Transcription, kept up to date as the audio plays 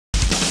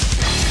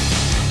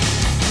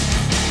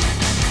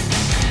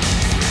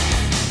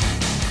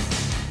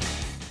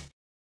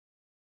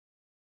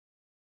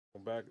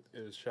back. It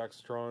is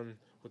Shaxtron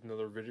with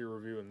another video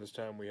review, and this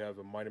time we have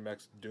a Mighty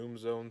Max Doom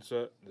Zone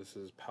set. This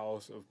is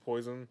Palace of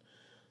Poison.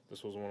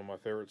 This was one of my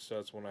favorite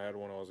sets when I had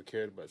one when I was a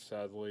kid, but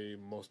sadly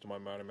most of my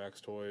Mighty Max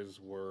toys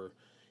were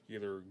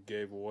either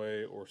gave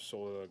away or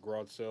sold at a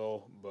garage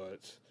sale,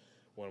 but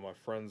one of my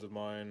friends of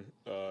mine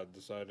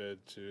decided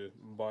to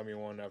buy me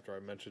one after I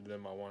mentioned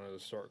them. I wanted to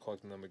start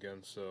collecting them again,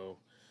 so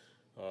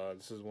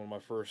this is one of my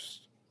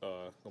first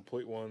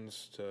complete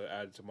ones to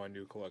add to my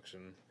new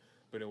collection.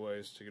 But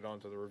anyways, to get on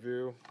to the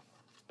review,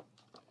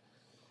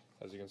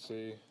 as you can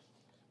see,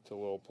 it's a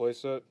little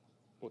playset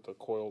with a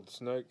coiled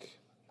snake.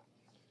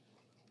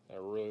 I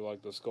really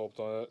like the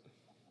sculpt on it.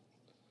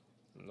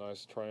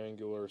 Nice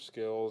triangular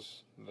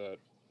scales that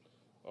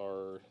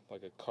are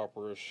like a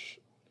copperish,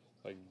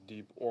 like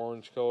deep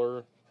orange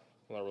color.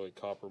 Not really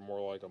copper,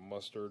 more like a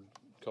mustard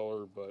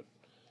color, but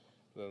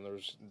then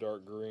there's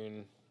dark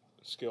green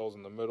scales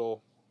in the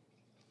middle.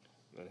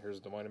 And here's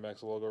the Mighty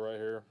Max logo right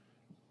here.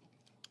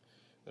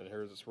 Then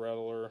here's its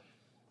rattler,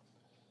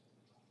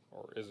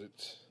 or is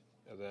it?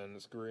 And then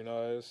it's green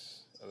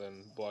eyes, and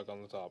then black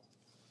on the top.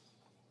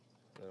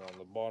 And on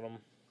the bottom,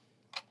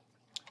 it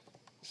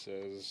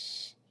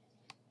says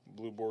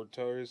Blue Bird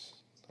Toys,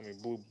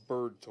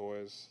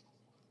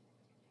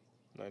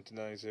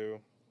 1992.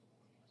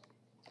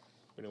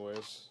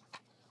 Anyways,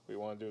 what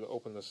you want to do to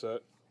open the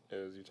set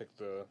is you take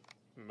the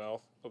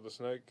mouth of the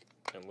snake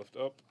and lift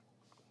up,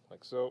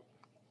 like so.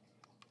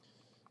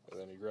 And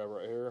then you grab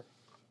right here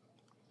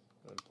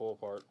and pull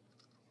apart.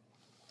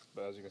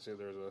 But as you can see,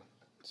 there's a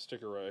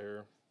sticker right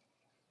here,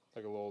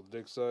 like a little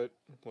dig site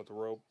with a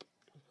rope,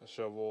 a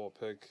shovel, a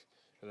pick,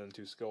 and then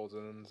two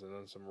skeletons, and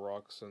then some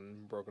rocks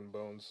and broken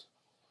bones.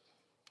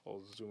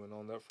 I'll zoom in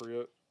on that for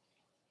you,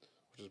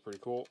 which is pretty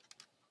cool.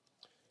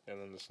 And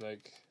then the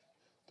snake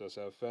does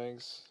have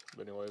fangs.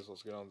 But anyways,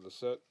 let's get on to the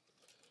set.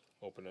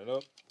 Open it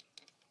up.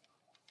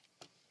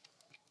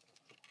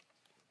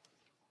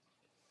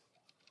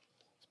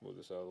 Let's move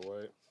this out of the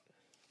way.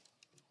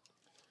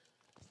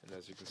 And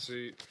as you can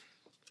see,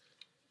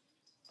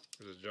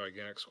 there's a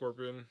gigantic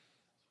scorpion.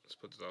 Let's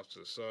put this off to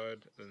the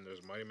side. Then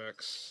there's Mighty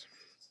Max.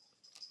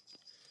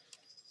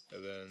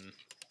 And then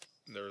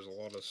there's a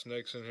lot of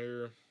snakes in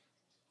here.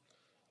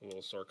 A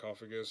little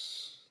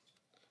sarcophagus.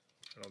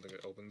 I don't think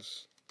it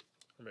opens.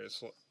 Or maybe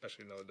it's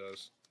actually, no, it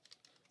does.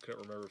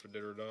 Couldn't remember if it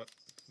did or not.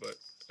 But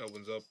it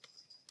opens up,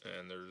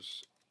 and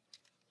there's,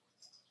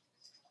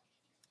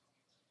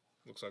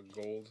 looks like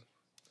gold.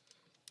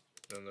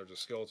 Then there's a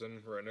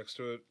skeleton right next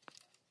to it.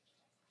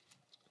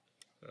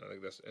 I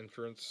think that's the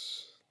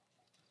entrance.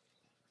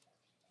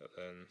 And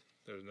then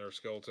there's another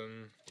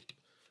skeleton.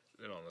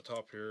 Then on the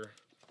top here,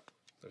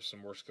 there's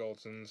some more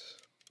skeletons,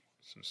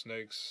 some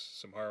snakes,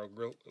 some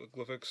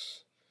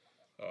hieroglyphics.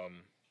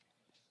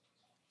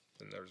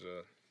 Then there's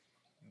a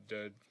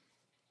dead,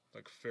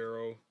 like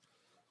pharaoh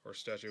or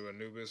statue of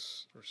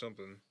Anubis or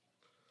something.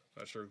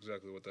 Not sure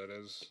exactly what that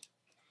is.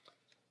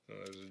 Then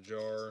there's a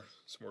jar,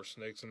 some more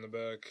snakes in the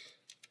back.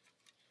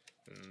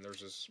 And there's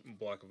this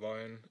black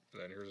vine,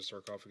 and then here's a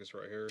sarcophagus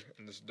right here,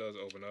 and this does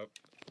open up,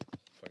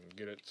 if I can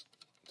get it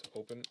to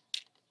open.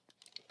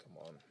 Come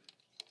on.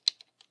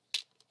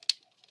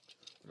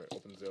 It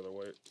opens the other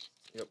way.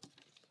 Yep.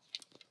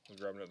 I'm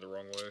grabbing it the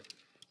wrong way.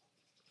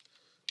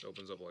 It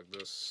opens up like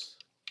this.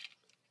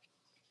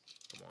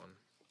 Come on.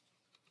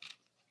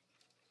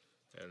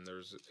 And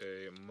there's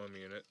a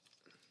mummy in it,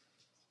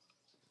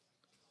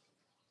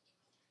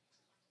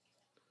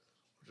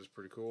 which is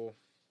pretty cool.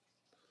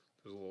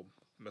 There's a little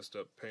messed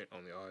up paint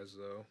on the eyes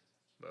though.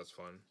 That's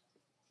fine.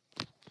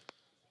 Make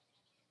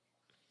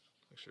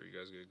sure you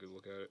guys get a good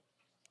look at it.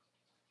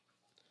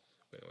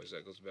 But anyways,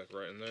 that goes back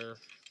right in there.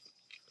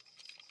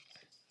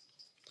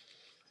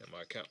 And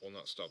my cat will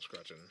not stop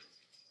scratching.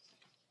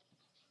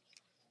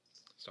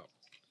 Stop.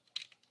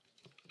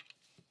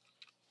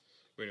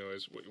 But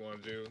anyways, what you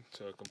want to do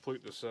to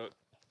complete the set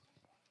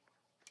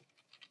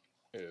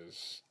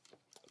is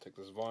take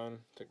this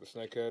vine, take the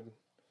snake head,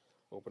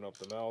 open up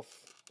the mouth,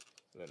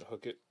 and then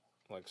hook it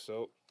like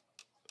so,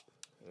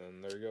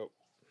 and there you go.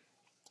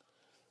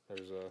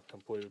 There's a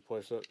completed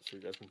playset, so you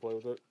guys can play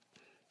with it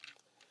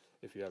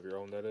if you have your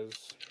own, that is.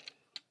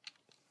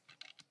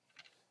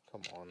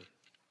 Come on.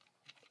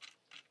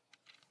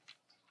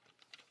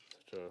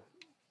 Such a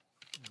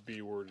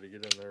B word to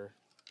get in there.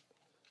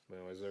 But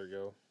anyways, there you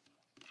go.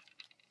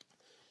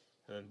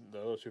 And the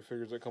other two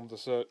figures that come with the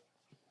set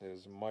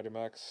is Mighty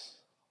Max.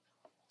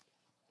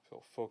 If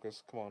it'll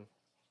focus, come on.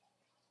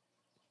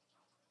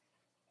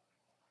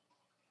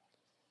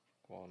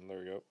 Come on,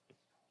 there you go.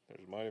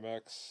 There's Mighty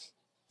Max.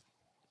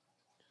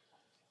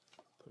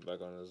 Put it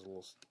back on his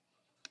little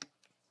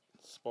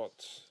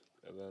spot.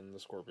 And then the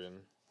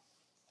scorpion.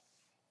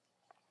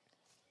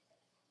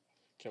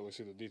 Can't really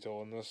see the detail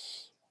on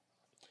this.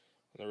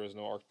 There is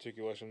no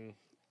articulation.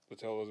 The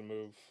tail doesn't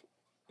move.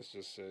 It's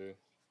just a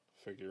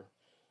figure.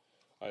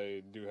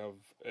 I do have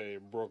a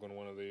broken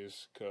one of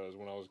these, because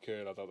when I was a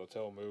kid I thought the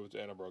tail moved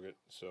and I broke it.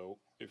 So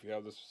if you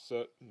have this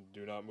set,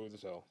 do not move the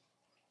tail.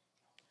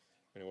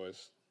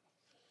 Anyways.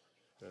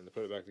 And to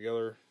put it back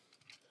together,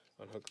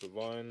 unhook the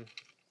vine,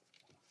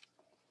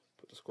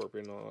 put the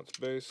Scorpion on its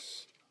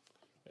base,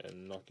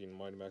 and knocking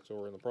Mighty Max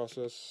over in the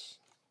process.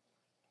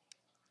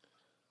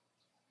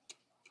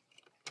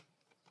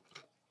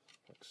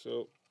 Like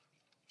so.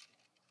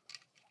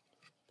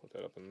 Put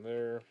that up in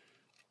there.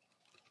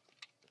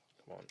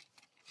 Come on.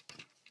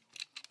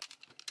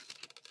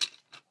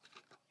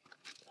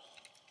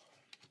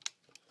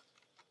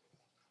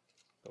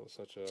 That was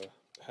such a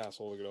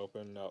hassle to get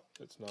open. No,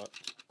 it's not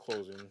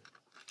closing.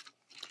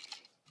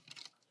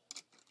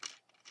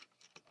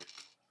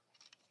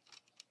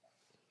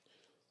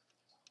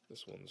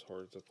 This one's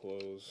hard to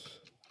close.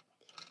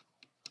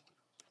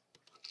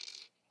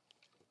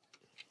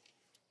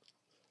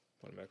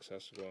 Mighty Max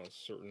has to go in a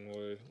certain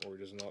way or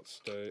he does not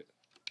stay.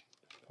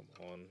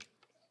 Come on.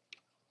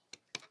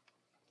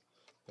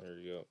 There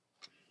you go.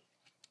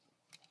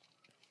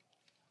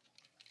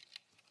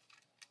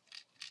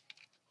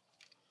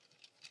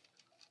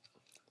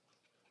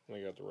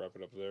 We got to wrap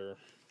it up there.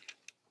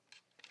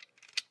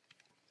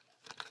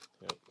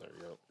 Yep, there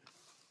you go.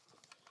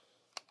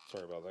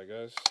 Sorry about that,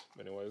 guys.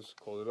 Anyways,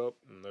 close it up,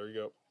 and there you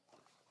go.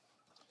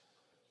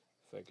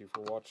 Thank you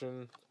for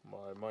watching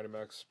my Mighty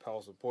Max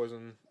Palace of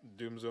Poison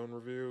Doom Zone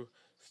review.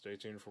 Stay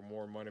tuned for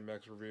more Mighty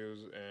Max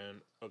reviews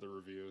and other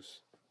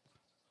reviews.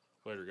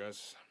 Later,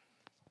 guys.